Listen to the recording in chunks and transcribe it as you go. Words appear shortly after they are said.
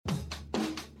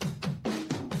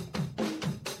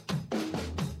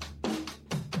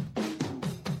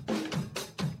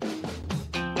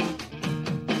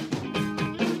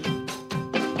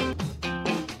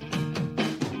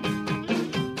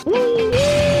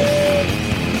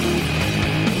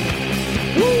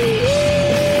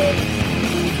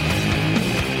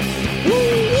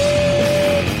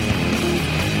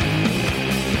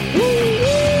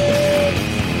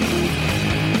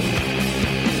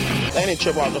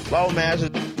trip off the floor, man.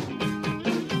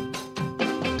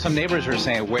 Some neighbors are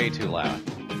saying way too loud.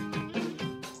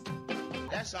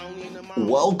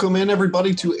 Welcome in,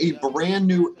 everybody, to a brand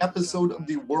new episode of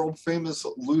the world famous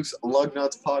Loose Lug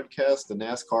Nuts podcast, the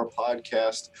NASCAR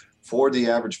podcast for the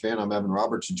average fan. I'm Evan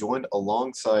Roberts, joined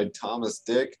alongside Thomas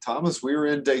Dick. Thomas, we were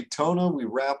in Daytona. We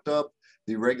wrapped up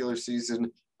the regular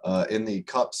season in the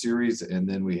Cup Series, and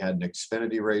then we had an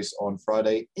Xfinity race on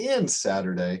Friday and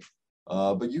Saturday.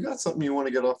 But you got something you want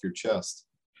to get off your chest.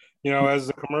 You know, as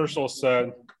the commercial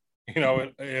said, you know,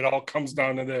 it all comes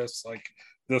down to this. Like,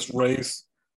 this race,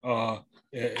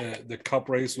 the Cup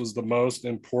race was the most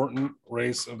important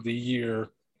race of the year.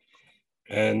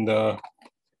 And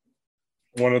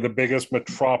one of the biggest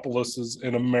metropolises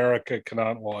in America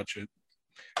cannot watch it.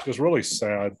 It was really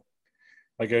sad.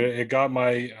 Like, it got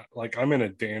my, like, I'm in a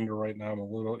dander right now. I'm a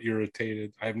little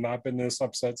irritated. I have not been this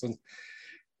upset since,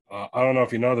 I don't know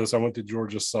if you know this, I went to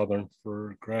Georgia Southern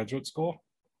for graduate school.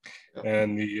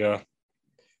 And the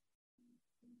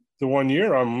 1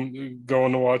 year I'm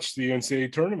going to watch the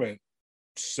NCAA tournament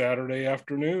Saturday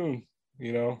afternoon,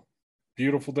 you know,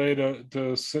 beautiful day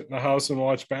to sit in the house and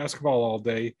watch basketball all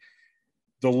day.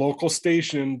 The local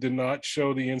station did not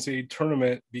show the NCAA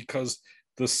tournament because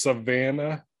the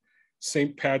Savannah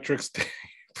St. Patrick's Day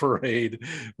parade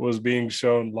was being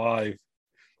shown live.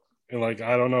 And, like,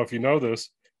 I don't know if you know this,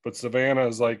 but Savannah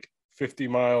is like 50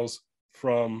 miles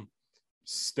from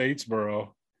Statesboro.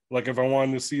 Like, if I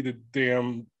wanted to see the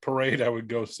damn parade, I would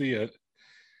go see it.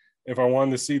 If I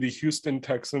wanted to see the Houston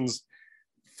Texans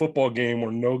football game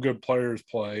where no good players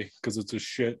play because it's a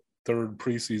shit third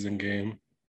preseason game,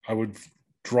 I would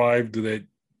drive to that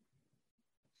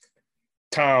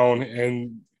town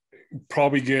and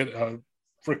probably get a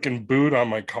freaking boot on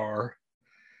my car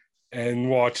and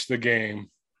watch the game.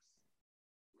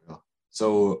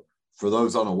 So, for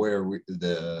those unaware,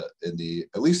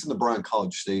 at least in the Bryan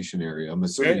College Station area, I'm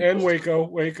assuming, and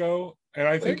Waco, and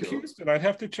I think Waco. Houston. I'd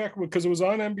have to check because it was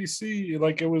on NBC.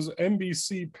 Like, it was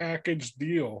NBC package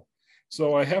deal,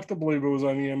 so I have to believe it was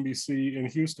on the NBC in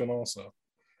Houston also.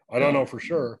 I don't know for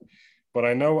sure, but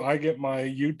I know I get my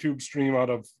YouTube stream out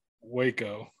of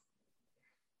Waco.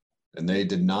 And they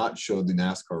did not show the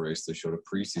NASCAR race. They showed a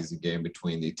preseason game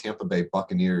between the Tampa Bay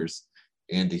Buccaneers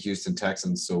and the Houston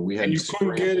Texans. So we had you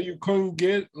couldn't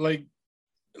get like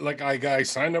I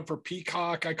signed up for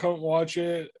Peacock, I couldn't watch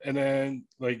it, and then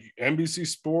like NBC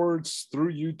Sports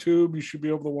through YouTube, you should be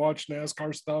able to watch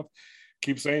NASCAR stuff.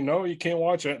 Keep saying no, you can't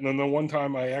watch it, and then the one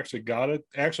time I actually got it.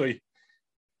 Actually,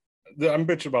 I'm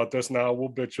bitching about this now.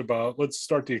 Let's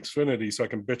start the Xfinity so I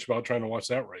can bitch about trying to watch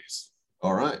that race.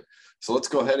 All right, so let's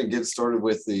go ahead and get started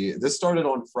with this started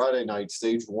on Friday night,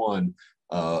 stage one.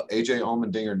 AJ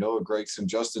Allmendinger, Noah Gragson,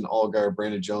 Justin Allgaier,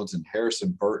 Brandon Jones, and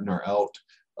Harrison Burton are out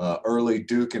early,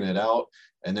 duking it out.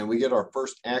 And then we get our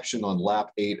first action on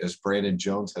lap 8 as Brandon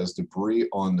Jones has debris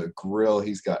on the grill.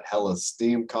 He's got hella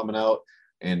steam coming out,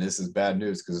 and this is bad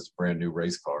news because it's a brand new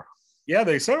race car. Yeah,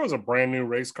 they said it was a brand new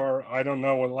race car. I don't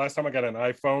know. When the last time I got an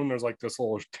iPhone, there's like this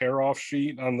little tear-off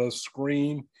sheet on the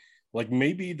screen. Like,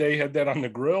 maybe they had that on the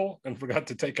grill and forgot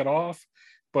to take it off.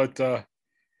 But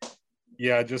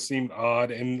yeah, it just seemed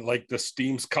odd. And like the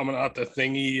steam's coming out the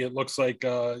thingy. It looks like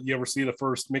you ever see the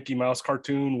first Mickey Mouse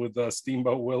cartoon with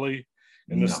Steamboat Willie?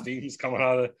 And the steam's coming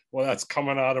out that's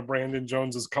coming out of Brandon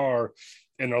Jones's car.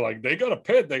 And they're like, they got to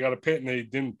pit, and they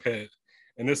didn't pit.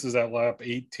 And this is at lap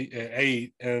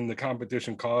 8, and the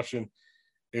competition caution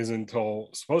is until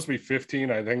supposed to be 15.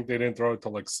 I think they didn't throw it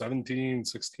till like 17.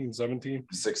 So,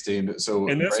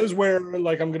 and this is where,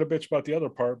 like, I'm going to bitch about the other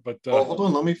part, but hold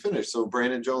on, let me finish. So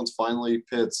Brandon Jones finally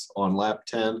pits on lap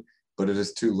 10, but it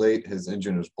is too late. His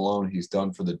engine is blown. He's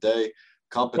done for the day.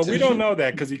 But we don't know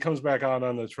that because he comes back out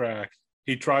on the track.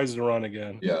 He tries to run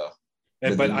again. Yeah.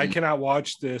 But I cannot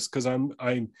watch this because I'm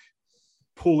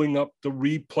pulling up the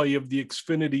replay of the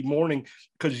Xfinity morning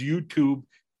because YouTube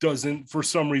for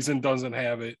some reason doesn't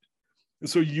have it.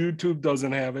 So YouTube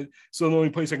doesn't have it. So the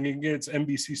only place I can get it's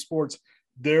NBC Sports.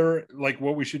 They're like,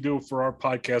 what we should do for our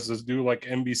podcast is do like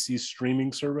NBC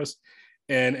streaming service.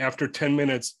 And after 10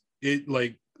 minutes, it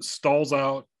like stalls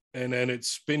out and then it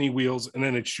spinny wheels and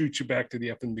then it shoots you back to the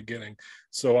effing beginning.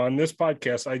 So on this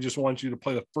podcast, I just want you to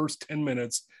play the first 10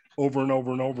 minutes over and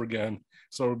over and over again.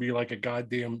 So it'll be like a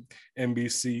goddamn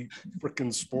NBC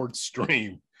freaking sports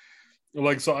stream.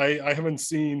 Like, so I haven't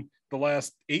seen the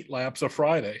last 8 laps of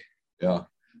Friday. Yeah.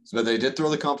 So they did throw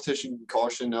the competition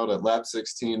caution out at lap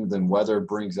 16. Then weather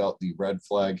brings out the red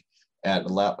flag at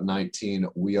lap 19.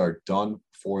 We are done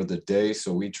for the day.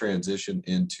 So we transition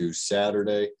into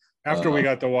Saturday. After we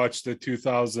got to watch the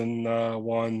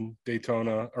 2001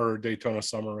 Daytona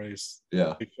Summer Race.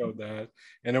 Yeah. They showed that.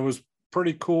 And it was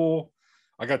pretty cool.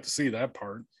 I got to see that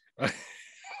part.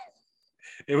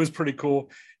 It was pretty cool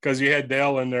because you had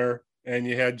Dale in there and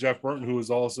you had Jeff Burton, who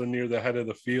was also near the head of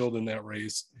the field in that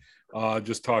race,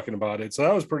 just talking about it. So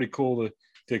that was pretty cool to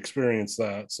experience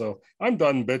that. So I'm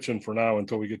done bitching for now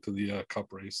until we get to the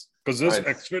Cup race, because this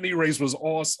Xfinity race was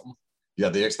awesome. Yeah,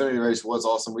 the Xfinity race was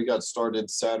awesome. We got started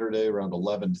Saturday around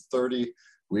 11:30.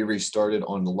 We restarted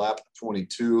on the lap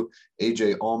 22.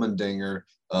 AJ Allmendinger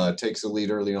takes the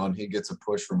lead early on. He gets a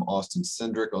push from Austin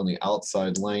Cindric on the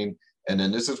outside lane. And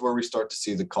then this is where we start to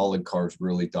see the Kaulig cars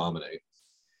really dominate.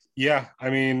 Yeah,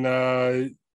 I mean,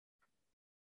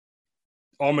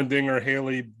 Allmendinger,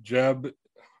 Haley, Jeb.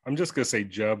 I'm just going to say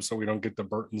Jeb so we don't get the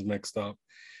Burtons mixed up.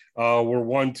 We're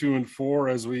 1, 2, and 4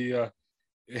 as we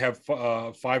have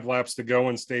 5 laps to go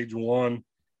in stage 1.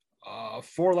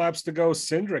 4 laps to go.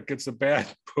 Cindric gets a bad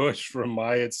push from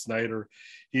Myatt Snyder.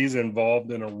 He's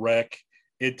involved in a wreck.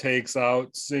 It takes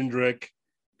out Cindric.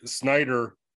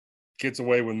 Snyder gets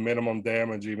away with minimum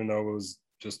damage, even though it was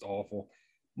just awful.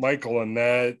 Michael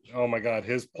Annett, oh my God,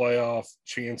 his playoff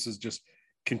chances just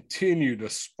continue to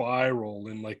spiral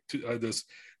in like this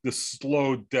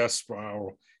slow death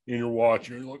spiral. And you're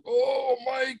watching, you're like, oh,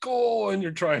 Michael, and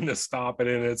you're trying to stop it,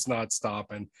 and it's not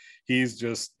stopping. He's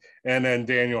just, and then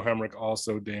Daniel Hemrick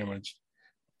also damaged.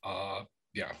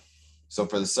 Yeah. So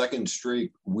for the second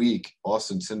straight week,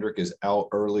 Austin Cindric is out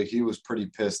early. He was pretty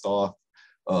pissed off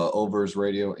over his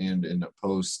radio and in a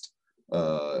post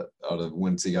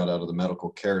once he got out of the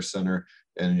medical care center.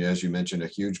 And as you mentioned, a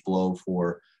huge blow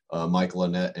for Michael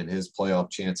Annett and his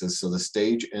playoff chances. So the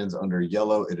stage ends under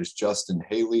yellow. It is Justin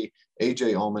Haley,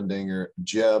 AJ Allmendinger,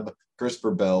 Jeb,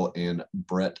 Christopher Bell, and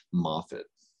Brett Moffitt.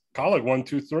 Kaulig 1,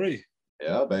 2, 3.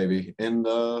 Yeah, baby. And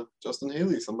Justin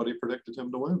Haley, somebody predicted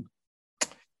him to win.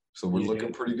 So we're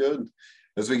looking pretty good.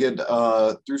 As we get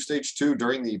through stage 2,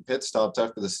 during the pit stops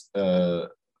after this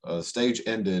stage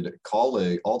ended, all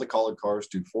the Kaulig cars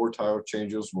do 4 tire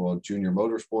changes, while Junior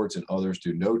Motorsports and others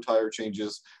do no tire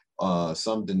changes.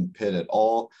 Some didn't pit at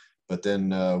all. But then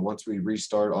once we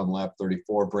restart on lap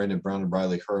 34, Brandon Brown and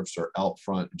Riley Herbst are out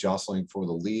front jostling for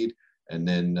the lead. And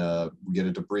then we get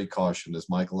a debris caution as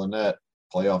Michael Annett,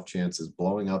 playoff chances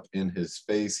blowing up in his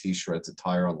face. He shreds a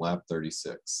tire on lap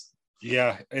 36.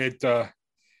 Yeah, it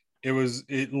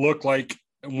looked like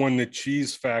when the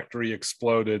cheese factory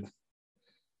exploded,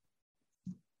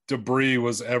 debris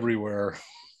was everywhere.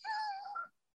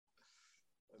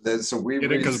 Then so we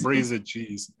get it because Bree's at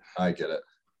cheese. I get it.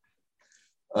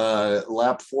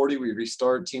 Lap 40, we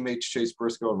restart. Teammates Chase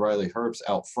Briscoe and Riley Herbst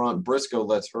out front. Briscoe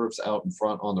lets Herbst out in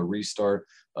front on the restart.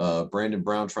 Brandon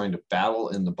Brown trying to battle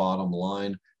in the bottom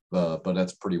line, but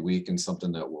that's pretty weak and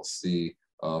something that we'll see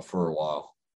for a while.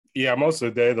 Yeah, most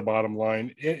of the day, the bottom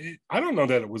line. I don't know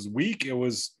that it was weak. It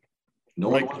was no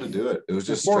one wanted to do it. It was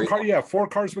just 4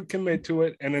 cars would commit to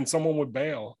it, and then someone would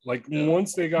bail.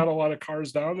 Once they got a lot of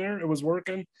cars down there, it was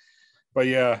working. But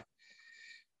yeah,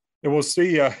 and we'll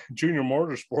see. Junior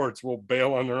Motorsports will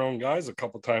bail on their own guys a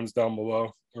couple times down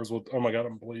below. Oh my God,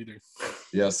 I'm bleeding.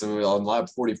 Yeah, so on lap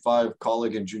 45,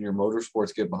 Kaulig and Junior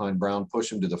Motorsports get behind Brown,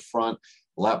 push him to the front.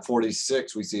 Lap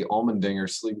 46, we see Allmendinger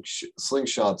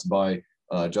slingshots by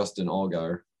Justin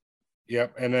Allgaier.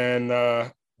 Yep, and then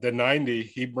the 90,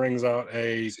 he brings out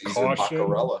a Cesar caution.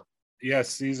 Baccarella. Yes,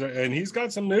 Caesar, and he's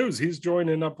got some news. He's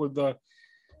joining up with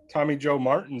Tommy Joe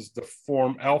Martins to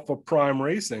form Alpha Prime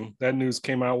Racing. That news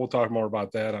came out. We'll talk more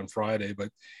about that on Friday, but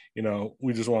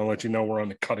we just want to let you know we're on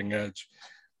the cutting edge.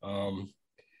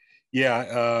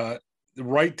 The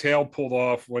right tail pulled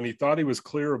off when he thought he was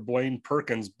clear of Blaine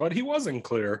Perkins, but he wasn't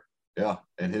clear. Yeah,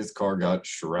 and his car got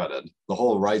shredded. The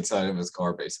whole right side of his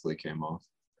car basically came off.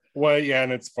 Well, yeah,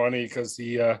 and it's funny because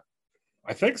he, I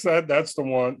think that's the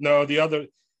one. No,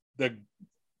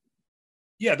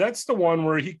 that's the one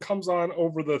where he comes on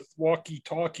over the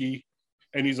walkie-talkie,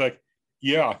 and he's like,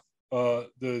 "Yeah,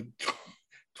 the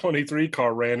 23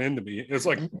 car ran into me." It's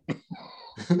like,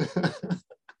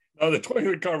 no, the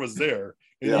 23 car was there,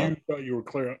 and you thought you were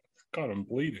clear. God, I'm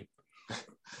bleeding.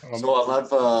 So on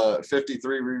lap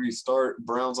 53, we restart.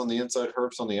 Brown's on the inside,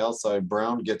 Herbst on the outside.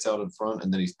 Brown gets out in front,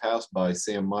 and then he's passed by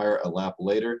Sam Meyer a lap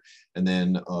later. And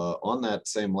then on that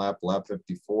same lap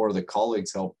 54, the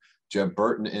Kauligs help Jeb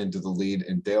Burton into the lead,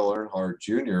 and Dale Earnhardt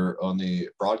Jr. on the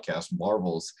broadcast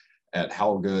marvels at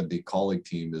how good the Kaulig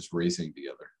team is racing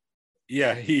together.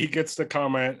 Yeah, he gets to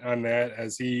comment on that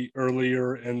as he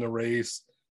earlier in the race,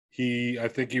 I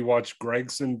think he watched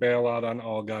Gregson bail out on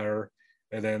Allgaier.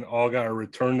 And then Allgaier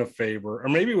returned the favor, or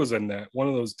maybe it was Annett, one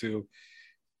of those two.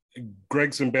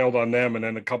 Gregson bailed on them, and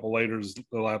then a couple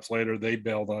laps later, they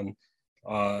bailed on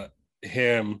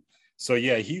him. So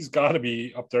yeah, he's got to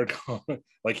be up there.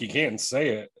 Like, he can't say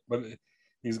it, but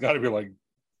he's got to be like,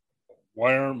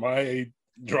 why aren't my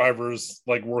drivers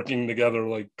like working together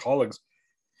like colleagues?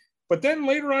 But then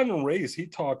later on in the race, he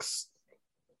talks.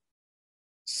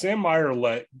 Sam Meyer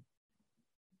let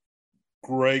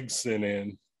Gregson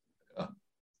in,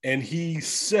 and he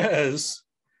says,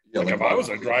 like if I was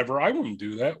a driver, I wouldn't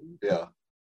do that. Yeah.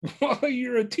 Well,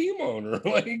 you're a team owner.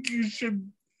 Like, you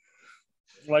should,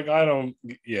 like, I don't,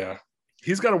 yeah.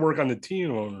 He's got to work on the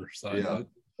team owner side,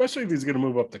 especially if he's going to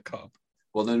move up the cup.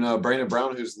 Well, then Brandon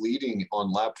Brown, who's leading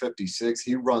on lap 56,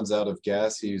 he runs out of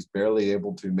gas. He's barely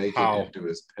able to make it into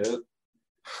his pit.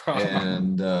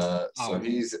 And so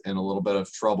he's in a little bit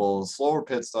of trouble. Slower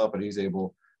pit stop, but he's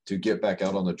able to get back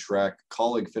out on the track.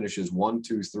 Colleague finishes 1,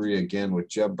 2, 3 again, with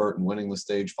Jeb Burton winning the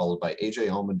stage, followed by AJ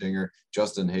Allmendinger,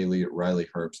 Justin Haley, Riley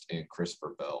Herbst, and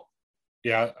Christopher Bell.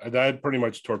 Yeah, that pretty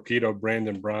much torpedoed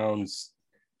Brandon Brown's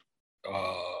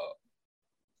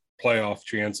playoff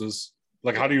chances.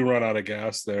 Like, how do you run out of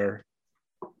gas there?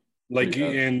 Like,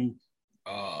 in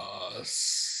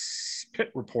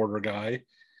pit reporter guy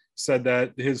said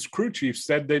that his crew chief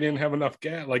said they didn't have enough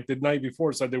gas. Like, the night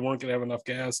before, said they weren't going to have enough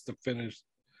gas to finish.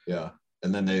 Yeah.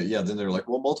 And then they're like,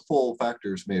 well, multiple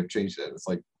factors may have changed it. It's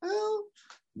like, well,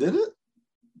 did it?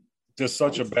 Just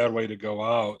such a bad way to go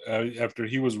out after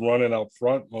he was running out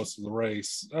front most of the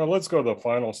race. Let's go to the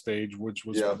final stage, which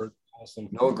was awesome.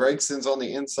 Noah Gregson's on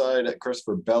the inside.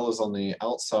 Christopher Bell is on the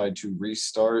outside to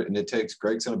restart, and it takes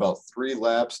Gregson about 3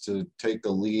 laps to take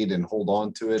the lead and hold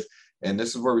on to it. And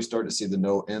this is where we start to see the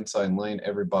no inside lane,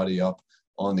 everybody up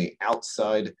on the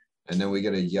outside. And then we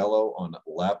get a yellow on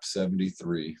lap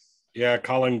 73. Yeah,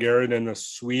 Colin Garrett in the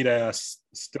sweet-ass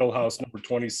Stillhouse number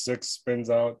 26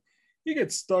 spins out. He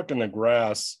gets stuck in the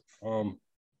grass.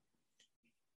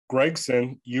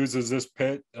 Gregson uses this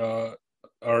pit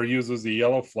or uses the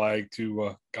yellow flag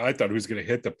to I thought he was going to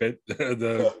hit the pit,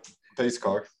 the pace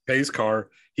car.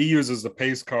 He uses the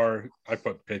pace car. I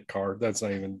put pit car.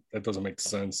 That doesn't make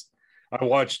sense. I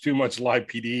watched too much live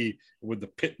PD with the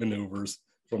pit maneuvers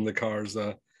from the cars.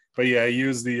 But yeah, he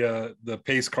used the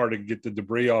pace car to get the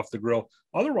debris off the grill.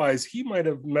 Otherwise, he might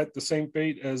have met the same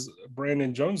fate as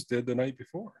Brandon Jones did the night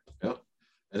before. Yeah.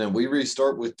 And then we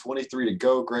restart with 23 to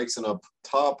go. Gregson up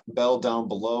top, Bell down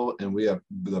below, and we have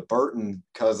the Burton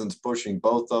cousins pushing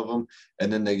both of them.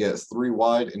 And then they get 3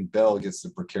 wide, and Bell gets the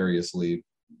precarious lead.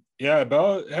 Yeah,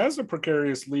 Bell has a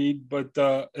precarious lead, but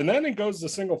and then it goes to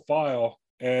single file,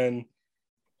 and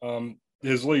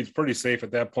his lead's pretty safe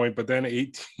at that point. But then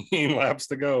 18 laps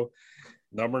to go.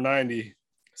 Number 90,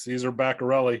 Cesar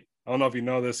Baccarelli. I don't know if you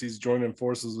know this. He's joining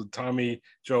forces with Tommy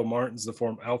Joe Martins to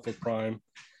form Alpha Prime.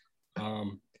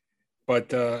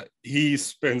 But he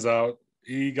spins out.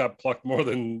 He got plucked more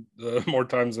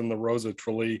times than the Rosa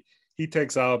Trulli. He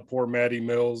takes out poor Matty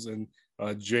Mills and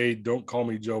Jade, Don't Call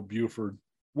Me Joe Buford,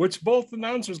 which both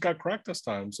announcers got correct this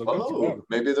time. So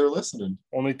maybe they're listening.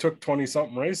 Only took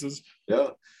 20-something races. Yeah.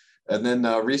 And then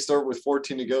restart with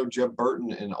 14 to go. Jeb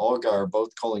Burton and Allgaier are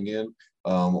both calling in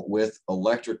with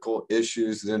electrical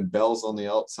issues. Then Bell's on the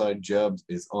outside. Jeb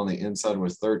is on the inside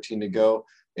with 13 to go.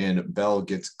 And Bell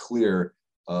gets clear.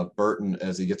 Burton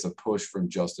as he gets a push from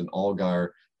Justin Allgaier.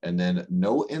 And then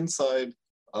no inside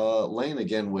lane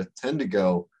again with 10 to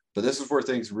go. But this is where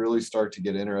things really start to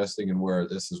get interesting, and where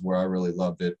this is where I really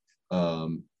loved it.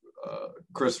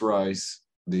 Chris Rice,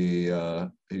 he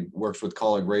works with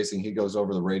Colleague Racing. He goes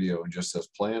over the radio and just says,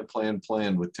 plan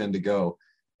with 10 to go.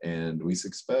 And we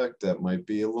suspect that might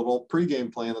be a little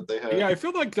pregame plan that they have. Yeah, I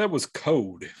feel like that was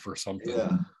code for something.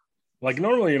 Yeah. Like,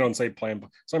 normally you don't say plan.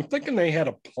 So I'm thinking they had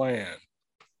a plan.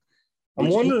 I'm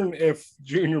wondering if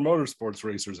Junior Motorsports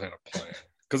racers had a plan,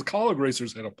 because Colleague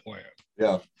racers had a plan.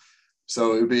 Yeah.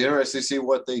 So it would be interesting to see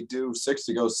what they do. 6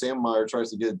 to go. Sam Meyer tries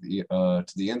to get to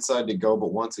the inside to go,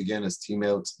 but once again, his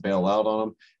teammates bail out on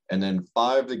him. And then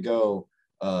 5 to go.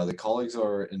 The Colleagues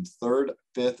are in 3rd,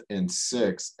 5th, and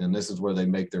 6th, and this is where they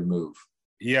make their move.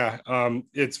 Yeah,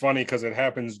 it's funny because it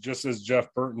happens just as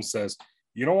Jeff Burton says,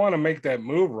 you don't want to make that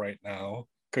move right now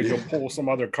because you'll pull some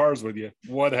other cars with you.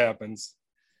 What happens?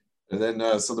 And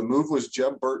then, so the move was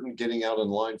Jeb Burton getting out in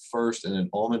line first, and then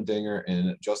Allmendinger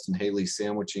and Justin Haley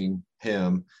sandwiching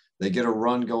him. They get a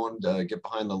run going to get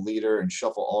behind the leader and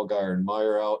shuffle Allgaier and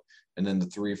Meyer out, and then the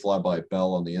 3 fly by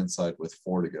Bell on the inside with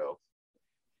 4 to go.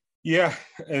 Yeah,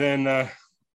 and then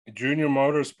Junior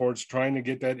Motorsports trying to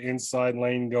get that inside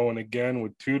lane going again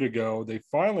with 2 to go. They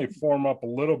finally form up a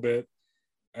little bit,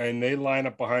 and they line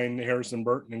up behind Harrison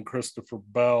Burton and Christopher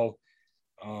Bell.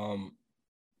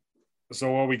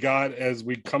 So what we got as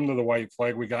we come to the white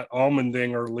flag, we got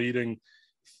Allmendinger leading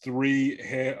 3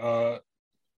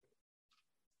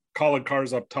 colored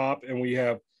cars up top, and we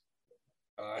have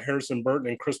Harrison Burton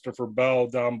and Christopher Bell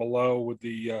down below with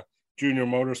the Junior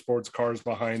Motorsports cars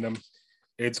behind them.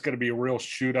 It's going to be a real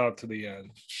shootout to the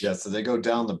end. Yeah, so they go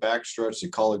down the backstretch. The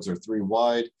Colleagues are 3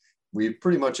 wide. We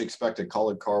pretty much expect a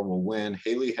colored car will win.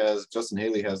 Justin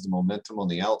Haley has the momentum on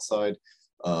the outside.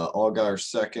 Allgaier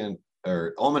second,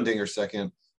 or Allmendinger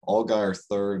second, Allgaier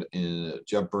third, and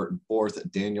Jeb Burton fourth,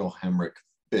 Daniel Hemrick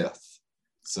fifth.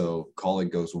 So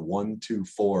Colleague goes 1, 2,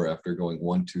 4 after going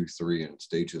 1, 2, 3 in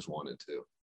stages 1 and 2.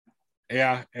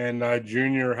 Yeah, and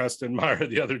Junior has to admire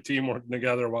the other team working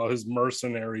together while his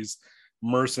mercenary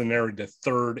to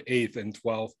third, eighth, and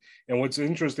 12th. And what's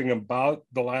interesting about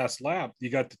the last lap,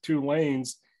 you got the 2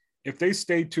 lanes. If they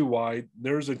stay too wide,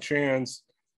 there's a chance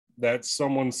that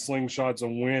someone slingshots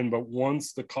and win. But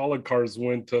once the colored cars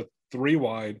went to 3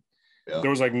 wide, there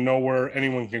was like nowhere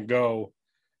anyone can go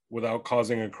without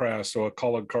causing a crash. So a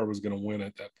colored car was going to win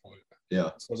at that point.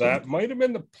 Yeah. So that might have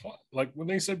been like when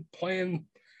they said plan,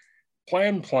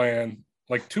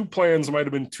 like 2 plans might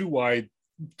have been 2 wide,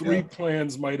 3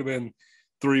 plans might have been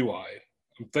 3 wide.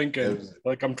 I'm thinking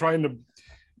I'm trying to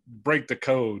break the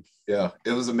code. Yeah,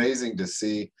 it was amazing to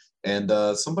see. And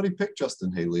somebody picked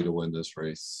Justin Haley to win this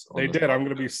race. They did. I'm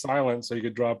going to be silent so you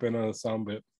could drop in a sound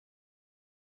bit.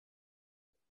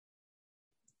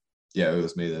 Yeah, it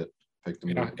was me that picked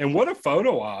him. Yeah. And what a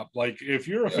photo op. Like if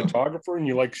you're a photographer and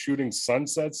you like shooting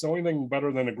sunsets, the only thing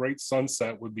better than a great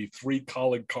sunset would be 3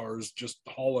 colored cars just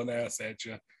hauling ass at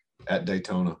you. At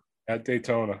Daytona.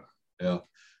 Yeah.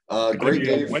 Great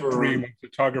day for dream of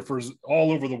photographers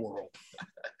all over the world.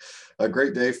 A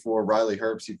great day for Riley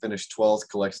Herbst. He finished 12th,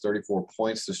 collects 34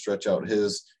 points to stretch out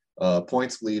his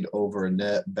points lead over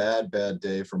Annett. Bad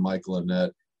day for Michael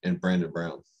Annett and Brandon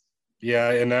Brown.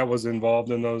 Yeah, and that was involved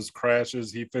in those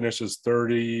crashes. He finishes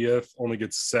 30th, only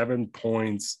gets 7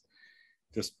 points,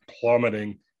 just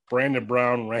plummeting. Brandon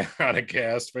Brown ran out of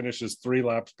gas, finishes 3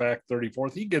 laps back,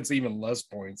 34th. He gets even less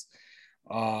points.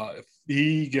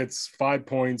 He gets 5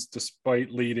 points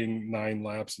despite leading 9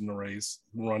 laps in the race,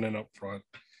 running up front.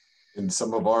 And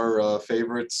some of our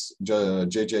favorites,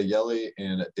 JJ Yeley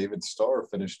and David Starr,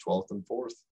 finished 12th and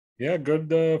 4th. Yeah,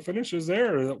 good finishes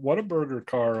there. What a burger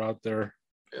car out there.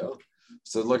 Yeah.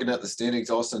 So looking at the standings,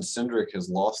 Austin Cindric has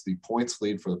lost the points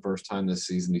lead for the first time this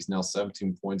season. He's now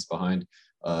 17 points behind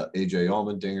AJ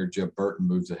Allmendinger. Jeb Burton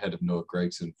moves ahead of Noah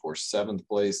Gragson for 7th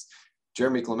place.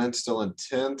 Jeremy Clement still in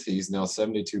 10th. He's now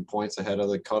 72 points ahead of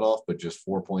the cutoff, but just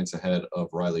 4 points ahead of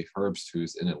Riley Herbst,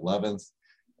 who's in 11th.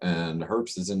 And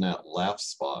Herbst is in that last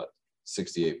spot,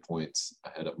 68 points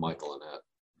ahead of Michael Annett.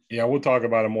 Yeah, we'll talk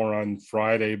about it more on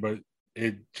Friday, but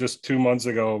it just 2 months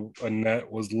ago, Annett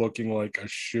was looking like a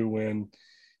shoe-in.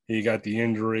 He got the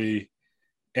injury.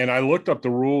 And I looked up the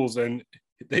rules, and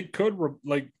they could,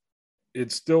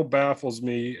 it still baffles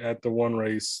me at the one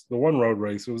road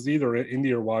race. It was either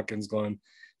Indy or Watkins Glen,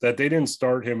 that they didn't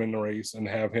start him in the race and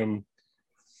have him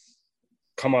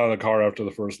come out of the car after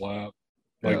the first lap.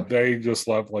 They just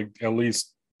left at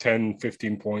least 10,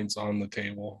 15 points on the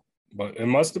table. But it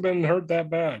must have been hurt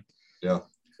that bad. Yeah.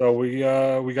 So we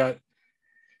got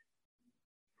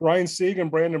Ryan Sieg and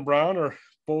Brandon Brown are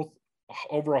both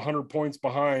over 100 points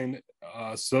behind.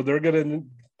 So they're going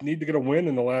to need to get a win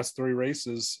in the last 3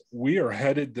 races. We are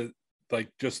headed to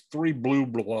just 3 blue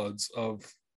bloods of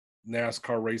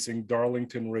NASCAR racing,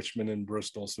 Darlington, Richmond, and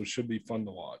Bristol. So it should be fun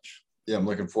to watch. Yeah, I'm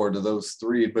looking forward to those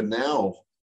 3. But now,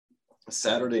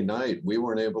 Saturday night, we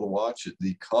weren't able to watch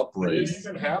the Cup race. Did it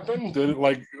even happen? Did it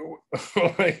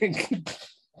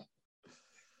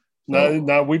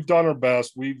No, we've done our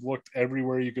best. We've looked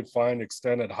everywhere you could find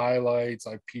extended highlights.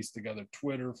 I pieced together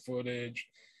Twitter footage.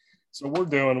 So we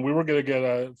were going to get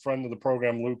a friend of the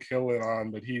program, Luke Hill,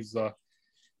 on, but he's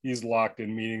locked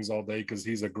in meetings all day because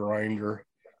he's a grinder.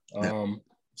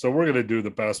 So we're going to do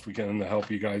the best we can to help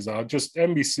you guys out. Just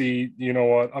NBC, you know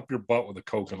what? Up your butt with a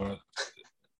coconut.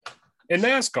 In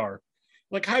NASCAR,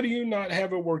 how do you not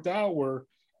have it worked out where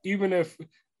even if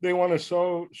they want to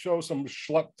show some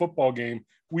schlep football game,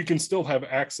 we can still have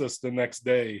access the next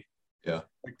day? Yeah.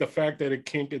 The fact that it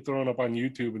can't get thrown up on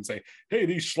YouTube and say, hey,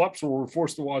 these schleps were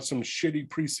forced to watch some shitty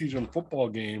preseason football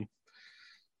game.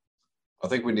 I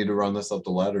think we need to run this up the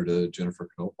ladder to Jennifer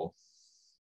Knopel.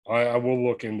 I will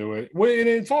look into it. Well, and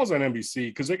it falls on NBC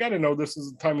because they got to know this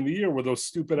is the time of the year where those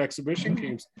stupid exhibition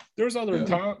games. There's other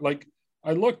time,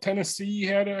 I looked, Tennessee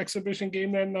had an exhibition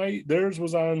game that night. Theirs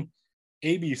was on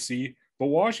ABC, but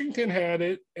Washington had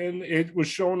it, and it was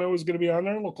shown it was going to be on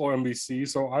their local NBC.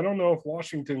 So I don't know if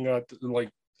Washington got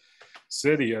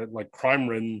City,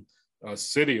 crime-ridden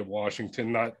city of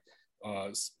Washington, not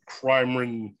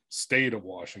crime-ridden state of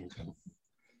Washington.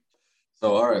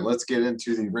 So, all right, let's get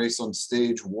into the race on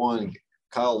stage one.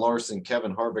 Kyle Larson,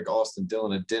 Kevin Harvick, Austin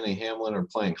Dillon, and Denny Hamlin are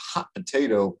playing hot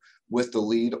potato with the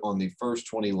lead on the first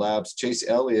 20 laps. Chase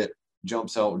Elliott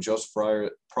jumps out just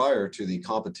prior to the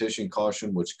competition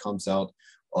caution, which comes out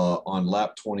on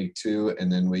lap 22.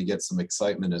 And then we get some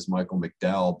excitement as Michael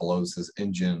McDowell blows his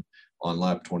engine on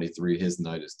lap 23. His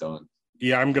night is done.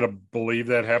 Yeah, I'm going to believe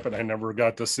that happened. I never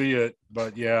got to see it,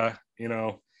 but yeah, you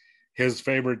know, his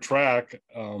favorite track.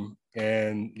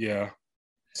 And yeah,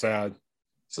 sad.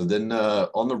 So then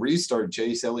on the restart,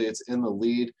 Chase Elliott's in the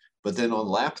lead. But then on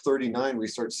lap 39, we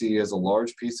start to see he has a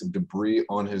large piece of debris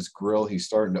on his grill. He's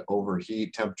starting to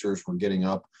overheat. Temperatures were getting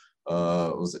up.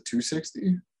 Was it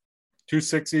 260?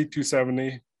 260,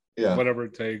 270, yeah, whatever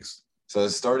it takes. So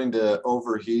it's starting to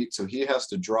overheat. So he has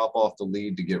to drop off the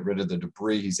lead to get rid of the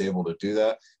debris. He's able to do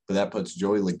that. But that puts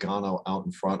Joey Logano out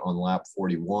in front on lap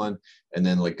 41. And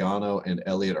then Logano and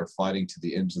Elliott are fighting to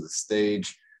the end of the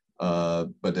stage.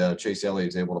 But Chase Elliott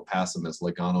is able to pass him as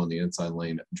Logano in the inside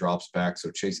lane drops back.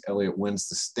 So Chase Elliott wins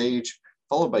the stage,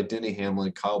 followed by Denny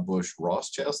Hamlin, Kyle Busch,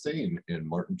 Ross Chastain, and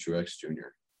Martin Truex Jr.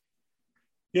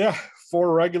 Yeah,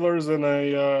 4 regulars and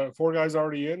 4 guys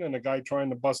already in and a guy trying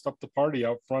to bust up the party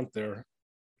out front there.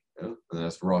 Yeah, and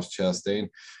that's Ross Chastain.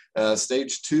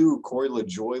 Stage 2, Corey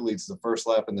LaJoie leads the first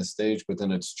lap in the stage, but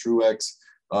then it's Truex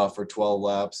for 12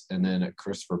 laps, and then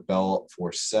Christopher Bell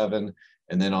for 7.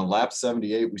 And then on lap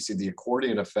 78, we see the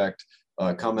accordion effect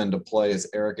come into play as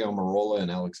Eric Almirola and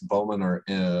Alex Bowman are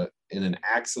in an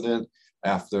accident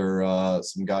after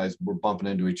some guys were bumping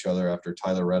into each other after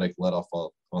Tyler Reddick let off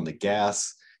on the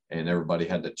gas, and everybody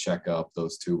had to check up.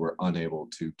 Those two were unable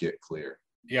to get clear.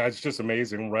 Yeah, it's just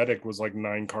amazing. Reddick was like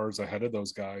 9 cars ahead of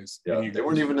those guys. Yeah, they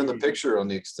weren't even in the picture on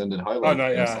the extended highlight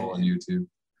on YouTube.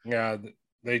 Yeah,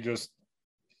 they just,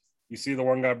 you see the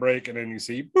one guy break, and then you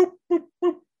see boop, boop,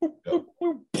 boop, boop, yep.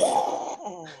 boop,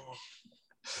 boop.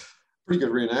 Pretty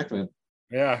good reenactment.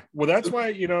 Yeah, well, that's why,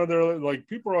 you know, they're like,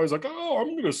 people are always like, oh,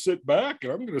 I'm going to sit back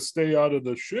and I'm going to stay out of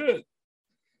the shit.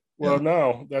 Well,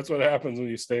 no, that's what happens when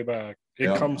you stay back.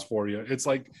 It comes for you. It's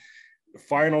like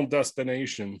Final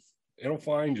Destination. It'll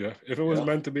find you. If it was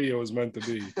meant to be, it was meant to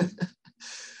be.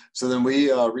 So then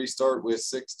we restart with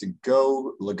 6 to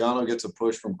go. Logano gets a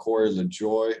push from Corey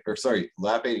LaJoie.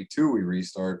 Lap 82 we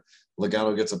restart.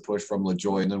 Logano gets a push from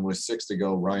LaJoie, and then with 6 to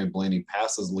go, Ryan Blaney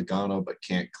passes Logano but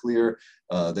can't clear.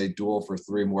 They duel for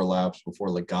 3 more laps before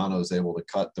Logano is able to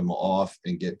cut them off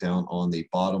and get down on the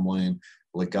bottom lane.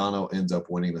 Logano ends up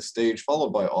winning the stage, followed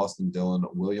by Austin Dillon,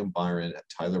 William Byron,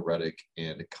 Tyler Reddick,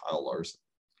 and Kyle Larson.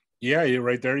 Yeah, you're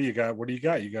right there. You got, what do you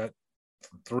got? You got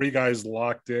 3 guys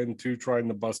locked in, 2 trying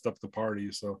to bust up the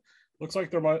party. So looks like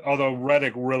there might, although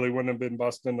Reddick really wouldn't have been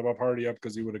busting the party up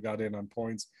because he would have got in on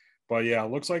points. But yeah,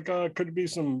 looks like could be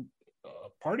some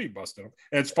party busting.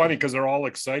 And it's funny because they're all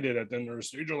excited at the end of the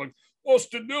stage. They're like,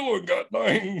 Austin Dillon got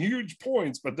 9 huge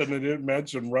points, but then they didn't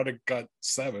mention Reddick got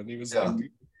 7. He was like,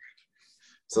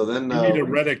 so then he needed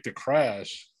Reddick to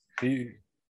crash. So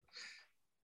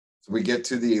we get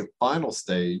to the final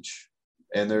stage,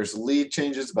 and there's lead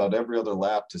changes about every other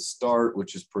lap to start,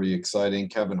 which is pretty exciting.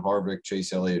 Kevin Harvick,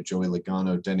 Chase Elliott, Joey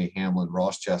Logano, Denny Hamlin,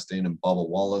 Ross Chastain, and Bubba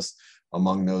Wallace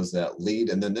among those that lead.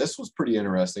 And then this was pretty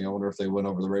interesting. I wonder if they went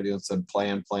over the radio and said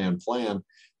plan.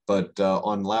 But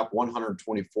on lap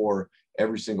 124,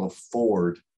 every single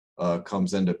Ford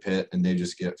comes into pit, and they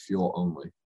just get fuel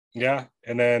only. Yeah,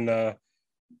 and then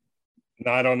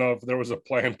now I don't know if there was a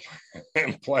plan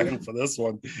for this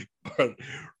one, but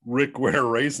Rick Ware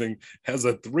Racing has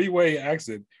a 3-way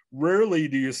accident. Rarely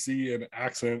do you see an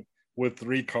accident with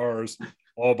 3 cars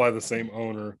all by the same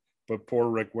owner, but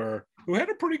poor Rick Ware, who had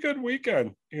a pretty good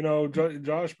weekend. You know,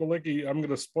 Josh Bilicki, I'm going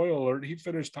to spoil alert, he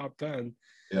finished top 10.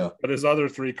 Yeah. But his other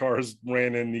 3 cars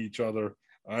ran into each other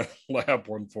on lap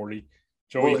 140.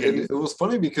 It was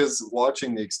funny because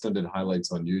watching the extended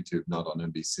highlights on YouTube, not on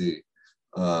NBC,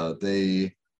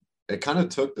 it kind of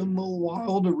took them a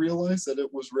while to realize that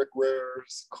it was Rick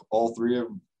Ware's, all 3 of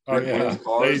Rick Ware's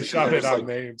cars. They shouted out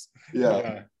names.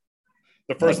 Yeah.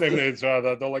 The first name they saw,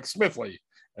 they're like Smithley,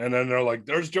 and then they're like,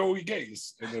 "There's Joey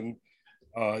Gase," and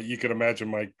then you can imagine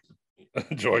Mike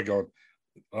Joy going,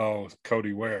 "Oh,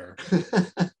 Cody Ware."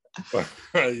 But,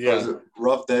 It was a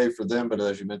rough day for them, but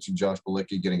as you mentioned, Josh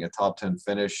Bilicki getting a top 10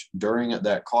 finish during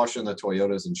that caution. The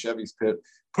Toyotas and Chevys pit.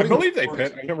 I believe they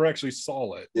pit. I never actually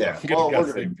saw it. Yeah,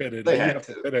 they pitted. They have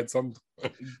to pit at some.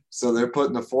 So they're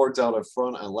putting the Fords out in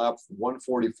front. On lap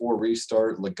 144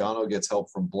 restart, Logano gets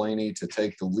help from Blaney to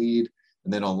take the lead.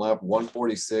 And then on lap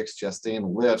 146,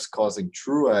 Chastain lifts, causing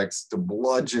Truex to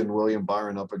bludgeon William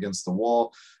Byron up against the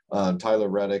wall. Tyler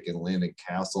Reddick and Landon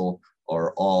Castle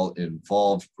are all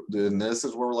involved. And this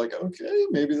is where we're like, okay,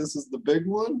 maybe this is the big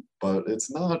one, but it's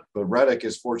not. But Reddick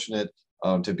is fortunate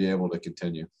to be able to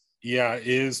continue. Yeah,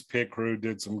 his pit crew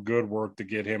did some good work to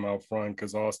get him out front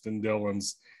because Austin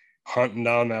Dillon's hunting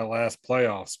down that last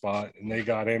playoff spot, and they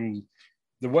got him.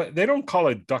 What they don't call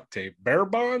it duct tape, bear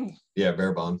bond. Yeah,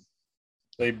 bear bond.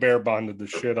 They bear bonded the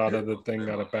shit out of the thing,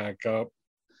 got it back up.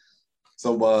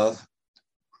 So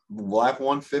lap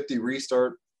 150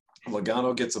 restart,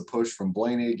 Logano gets a push from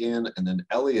Blaney again, and then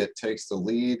Elliott takes the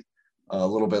lead. A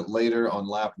little bit later on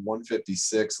lap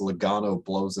 156, Logano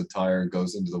blows a tire and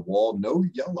goes into the wall. No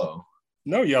yellow.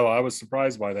 No yellow. I was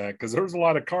surprised by that because there was a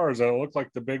lot of cars and it looked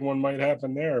like the big one might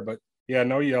happen there, but yeah,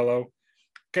 no yellow.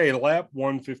 Okay, lap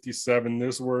 157.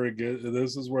 This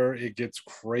is where it gets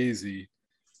crazy.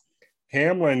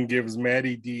 Hamlin gives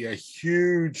Matty D a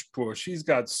huge push. He's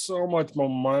got so much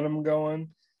momentum going.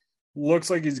 Looks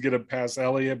like he's going to pass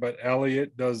Elliott, but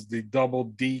Elliott does the double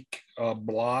deke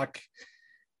block,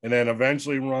 and then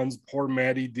eventually runs poor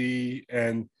Matty D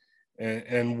and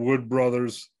Wood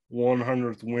Brothers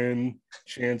 100th win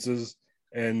chances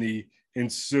and the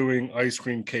ensuing ice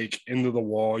cream cake into the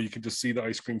wall. You can just see the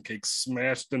ice cream cake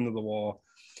smashed into the wall.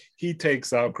 He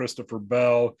takes out Christopher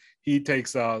Bell. He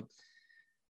takes out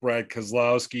Brad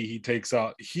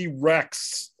Keselowski. He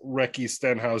wrecks Ricky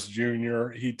Stenhouse Jr.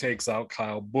 He takes out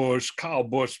Kyle Busch. Kyle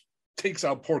Busch takes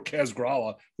out poor Kaz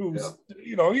Grala, who's,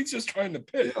 he's just trying to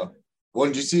pit. Yeah. Well,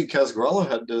 did you see Kaz Grala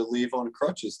had to leave on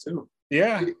crutches too?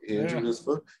 Yeah. He injured his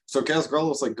foot. So Kaz Grala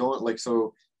was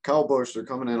so Kyle Busch, they're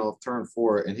coming in off turn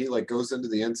 4, and he goes into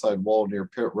the inside wall near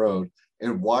pit road.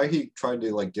 And why he tried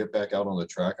to get back out on the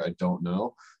track, I don't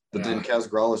know. But then Kaz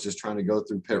Grala is just trying to go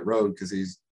through pit road because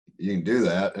you can do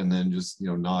that and then just,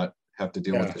 not have to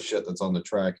deal with the shit that's on the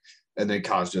track. And then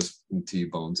Kaz just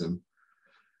T-bones him.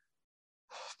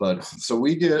 But so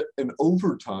we get an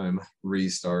overtime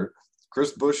restart.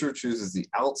 Chris Buescher chooses the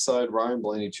outside. Ryan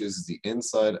Blaney chooses the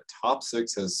inside. Top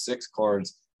 6 has 6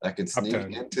 cars that could sneak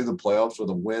into the playoffs with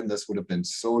a win. This would have been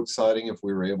so exciting if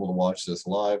we were able to watch this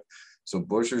live. So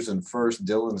Buescher's in first,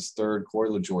 Dillon's third, Corey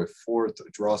LaJoie fourth,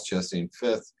 Ross Chastain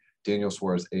fifth, Daniel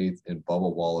Suarez eighth, and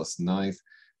Bubba Wallace ninth.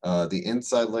 The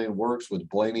inside lane works with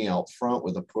Blaney out front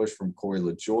with a push from Corey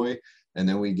LaJoie. And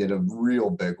then we get a real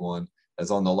big one, as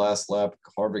on the last lap,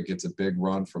 Harvick gets a big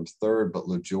run from third, but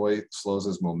LaJoie slows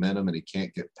his momentum and he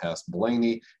can't get past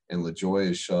Blaney, and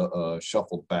LaJoie is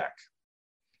shuffled back.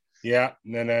 Yeah,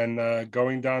 and then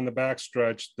going down the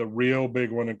backstretch, the real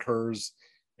big one occurs.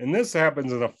 And this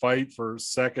happens in a fight for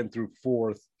second through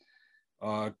fourth.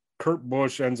 Kurt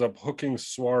Busch ends up hooking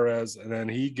Suarez, and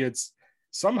then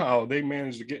somehow they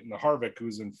manage to get into Harvick,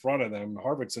 who's in front of them.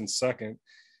 Harvick's in second.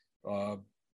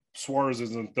 Suarez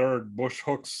is in third. Busch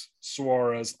hooks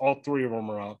Suarez. All 3 of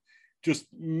them are out. Just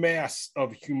mass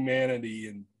of humanity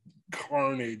and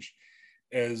carnage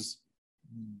as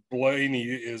Blaney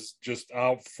is just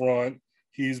out front.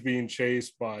 He's being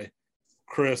chased by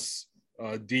Chris,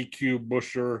 DQ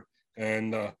Buescher,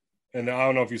 and I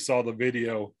don't know if you saw the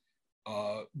video.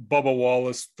 Bubba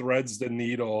Wallace threads the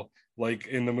needle like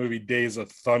in the movie Days of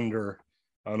Thunder.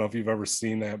 I don't know if you've ever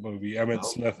seen that movie. Emmett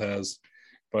Smith has.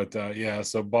 But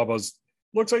so Bubba's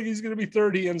looks like he's going to be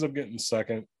third. He ends up getting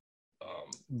second.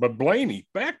 But Blaney,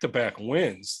 back-to-back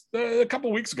wins. A couple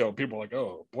of weeks ago, people were like,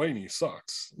 oh, Blaney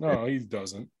sucks. No, he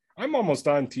doesn't. I'm almost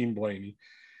on Team Blaney.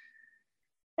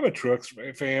 I'm a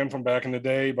Truex fan from back in the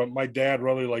day, but my dad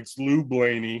really likes Lou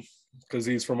Blaney because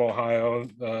he's from Ohio,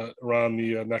 around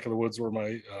the neck of the woods where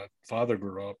my father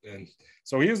grew up. And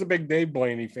so he is a big Dave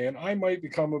Blaney fan. I might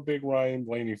become a big Ryan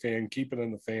Blaney fan, keep it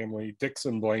in the family.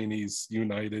 Dixon Blaney's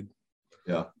united.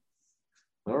 Yeah.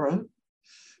 All right.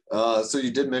 So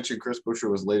you did mention Chris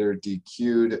Buescher was later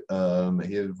DQ'd.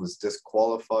 He was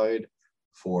disqualified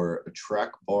for a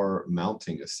track bar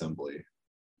mounting assembly.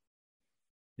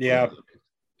 Yeah.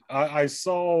 I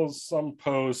saw some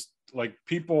post,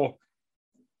 people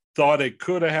thought it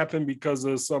could have happened because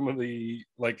of some of the,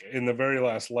 in the very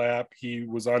last lap, he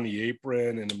was on the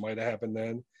apron and it might have happened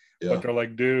then. Yeah. But they're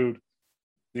like, dude,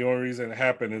 the only reason it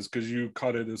happened is because you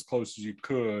cut it as close as you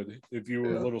could. If you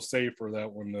were a little safer,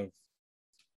 that wouldn't have.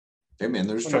 Hey, man,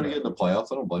 they're just trying to get in the playoffs.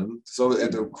 I don't blame them. So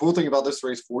the cool thing about this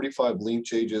race, 45 lean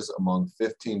changes among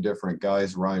 15 different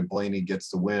guys. Ryan Blaney gets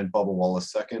the win. Bubba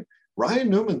Wallace second. Ryan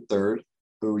Newman third,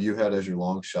 who you had as your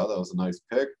long shot. That was a nice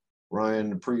pick.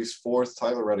 Ryan Preece fourth.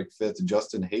 Tyler Reddick fifth.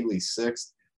 Justin Haley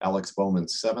sixth. Alex Bowman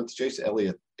seventh. Chase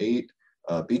Elliott eighth.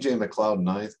 BJ McLeod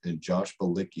ninth. And Josh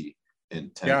Bilicki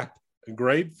in 10th. Yeah,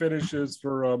 Great finishes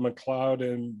for McLeod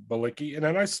and Balicki. And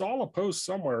then I saw a post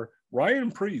somewhere,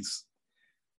 Ryan Preece,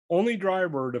 only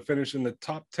driver to finish in the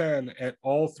top 10 at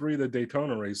all 3 of the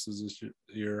Daytona races this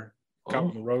year,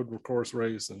 counting the road course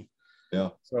race. And yeah,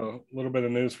 so a little bit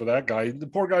of news for that guy. The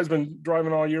poor guy's been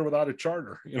driving all year without a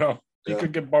charter. He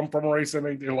could get bumped from a race,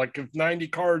 and like if 90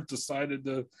 cars decided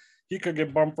he could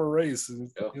get bumped for a race. And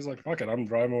he's like, fuck it, I'm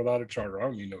driving without a charter. I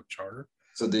don't need no charter.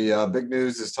 So the big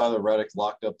news is Tyler Reddick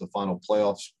locked up the final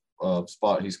playoff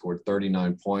spot. He scored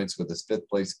 39 points with his 5th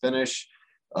place finish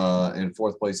and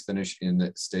 4th place finish in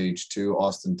stage 2.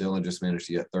 Austin Dillon just managed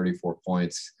to get 34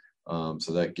 points.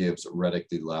 So that gives Reddick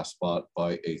the last spot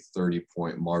by a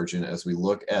 30-point margin. As we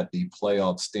look at the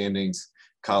playoff standings,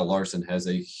 Kyle Larson has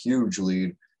a huge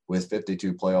lead with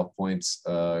 52 playoff points.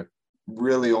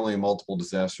 Really only multiple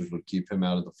disasters would keep him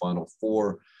out of the final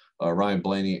 4. Ryan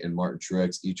Blaney and Martin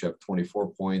Truex each have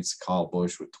 24 points. Kyle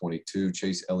Busch with 22.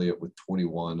 Chase Elliott with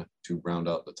 21 to round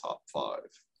out the top 5.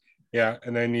 Yeah,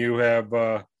 and then you have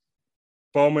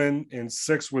Bowman in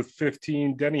 6th with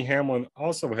 15. Denny Hamlin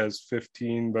also has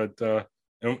 15, but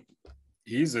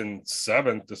he's in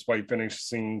 7th despite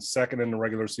finishing 2nd in the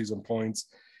regular season points.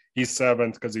 He's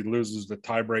 7th because he loses the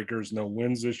tiebreakers, no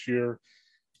wins this year.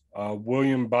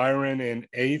 William Byron in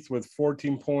 8th with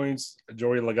 14 points.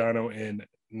 Joey Logano in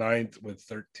 9th with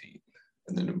 13.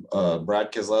 And then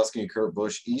Brad Keselowski and Kurt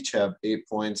Busch each have 8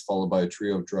 points, followed by a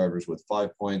trio of drivers with 5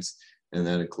 points. And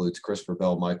that includes Christopher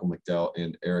Bell, Michael McDowell,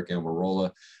 and Eric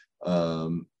Almirola.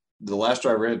 The last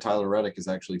driver in, Tyler Reddick, is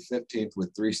actually 15th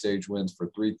with 3 stage wins for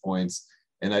 3 points.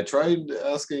 And I tried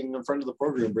asking a friend of the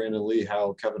program, Brandon Lee,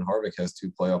 how Kevin Harvick has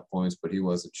 2 playoff points, but he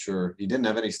wasn't sure. He didn't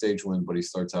have any stage win, but he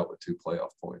starts out with 2 playoff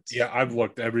points. Yeah, I've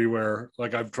looked everywhere.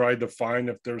 Like I've tried to find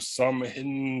if there's some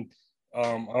hidden. I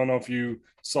don't know if you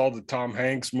saw the Tom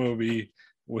Hanks movie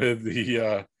with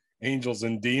the Angels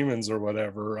and Demons or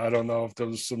whatever. I don't know if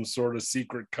there's some sort of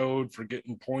secret code for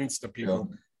getting points to people.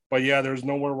 Yeah. But yeah, there's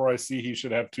nowhere where I see he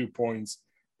should have 2 points.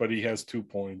 But he has 2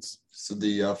 points. So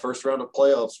the first round of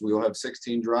playoffs, we will have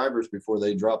 16 drivers before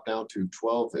they drop down to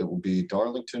 12. It will be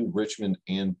Darlington, Richmond,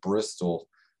 and Bristol,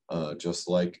 just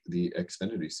like the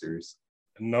Xfinity Series.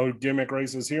 No gimmick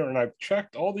races here. And I've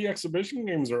checked, all the exhibition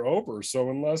games are over. So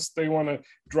unless they want to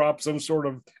drop some sort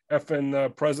of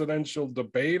effing presidential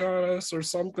debate on us or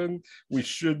something, we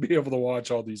should be able to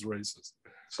watch all these races.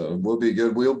 So we'll be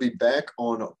good. We'll be back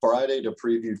on Friday to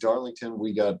preview Darlington.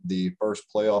 We got the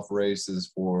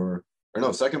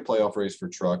second playoff race for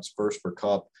trucks, first for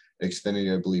Cup.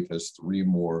 Xfinity, I believe, has 3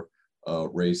 more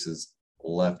races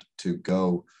left to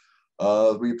go.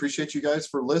 We appreciate you guys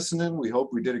for listening. We hope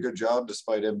we did a good job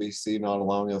despite NBC not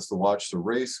allowing us to watch the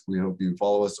race. We hope you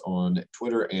follow us on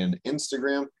Twitter and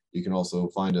Instagram. You can also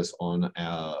find us on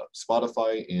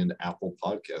Spotify and Apple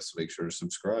Podcasts. So make sure to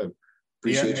subscribe.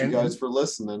 Appreciate you guys for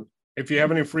listening. If you have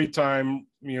any free time,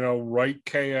 write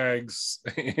K-Eggs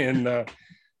in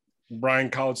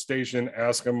Bryan College Station,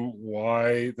 ask him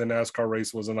why the NASCAR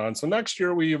race wasn't on. So next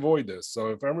year we avoid this. So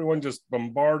if everyone just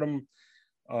bombard them,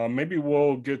 maybe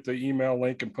we'll get the email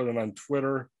link and put it on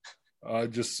Twitter,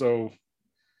 just so,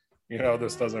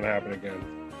 this doesn't happen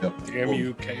again. Yep. Damn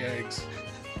you, K-Eggs.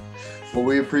 Well,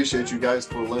 we appreciate you guys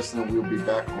for listening. We'll be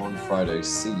back on Friday.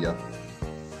 See ya.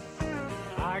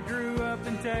 I grew up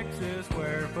in Texas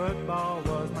where football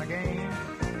was my game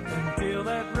until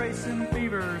that racing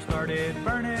fever started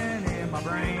burning in my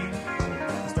brain.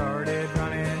 I started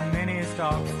running mini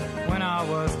stocks when I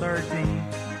was 13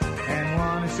 and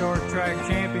won a short track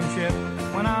championship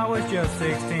when I was just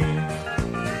 16.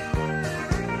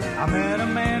 I met a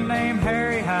man named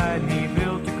Harry Hyde and he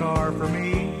built a car for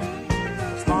me,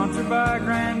 sponsored by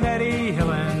Granddaddy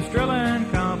Hillen's Drilling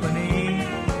Company.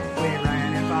 We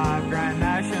ran in 5 Grand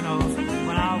Nationals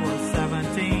when I was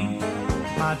 17.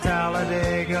 My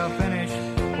Talladega finish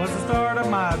was the start of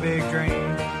my big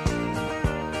dream.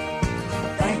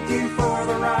 Thank you for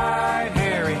the ride,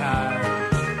 Harry Hyde.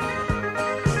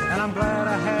 And I'm glad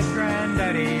I had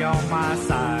Granddaddy on my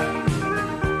side.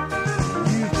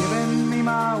 You've given me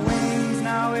my wings,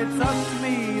 now it's up to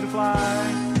me to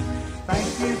fly.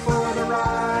 Thank you for the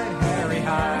ride, Harry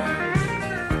Hyde.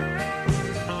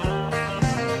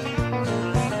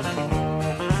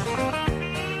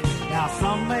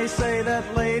 Some may say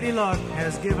that Lady Luck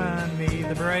has given me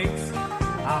the breaks.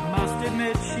 I must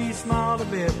admit she smiled a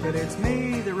bit, but it's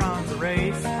me that runs the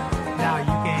race. Now you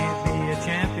can't be a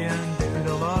champion due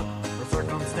to luck or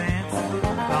circumstance.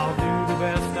 I'll do the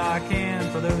best I can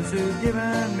for those who've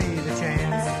given me the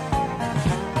chance.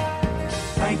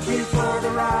 Thank you for the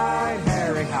ride,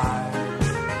 Harry Hyde.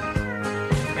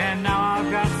 And now I've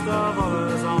got stuff other